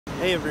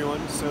Hey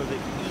everyone, so the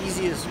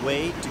easiest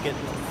way to get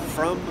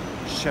from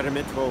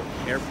Sheremetyevo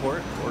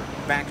Airport or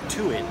back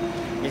to it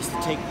is to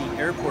take the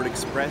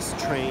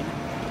AeroExpress train.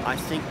 I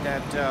think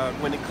that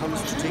when it comes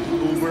to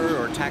taking Uber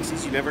or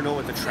taxis, you never know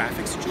what the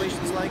traffic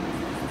situation's like.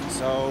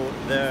 So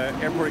the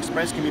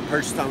AeroExpress can be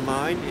purchased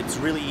online. It's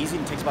really easy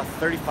and takes about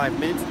 35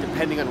 minutes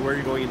depending on where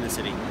you're going in the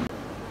city.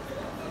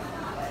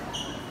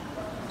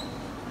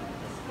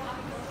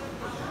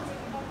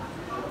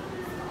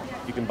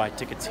 You can buy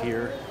tickets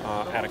here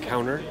at a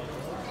counter,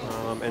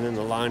 and then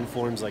the line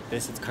forms like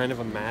this. It's kind of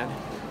a mad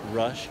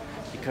rush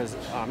because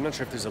I'm not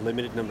sure if there's a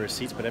limited number of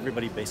seats, but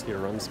everybody basically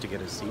runs to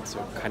get a seat, so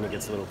it kind of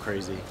gets a little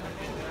crazy.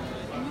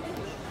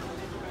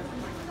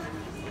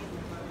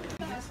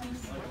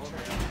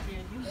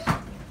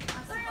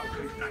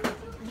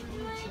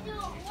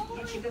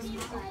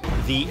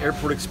 The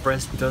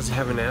AeroExpress does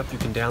have an app. You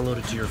can download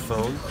it to your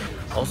phone.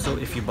 Also,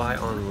 if you buy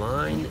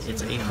online,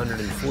 it's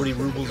 840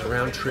 rubles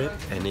round trip,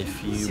 and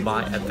if you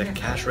buy at the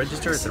cash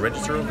register, at the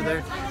register over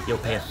there, you'll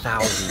pay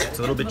 1,000. It's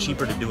a little bit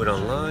cheaper to do it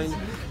online,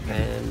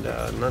 and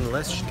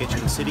nonetheless, should get you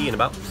in the city in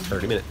about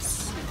 30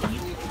 minutes.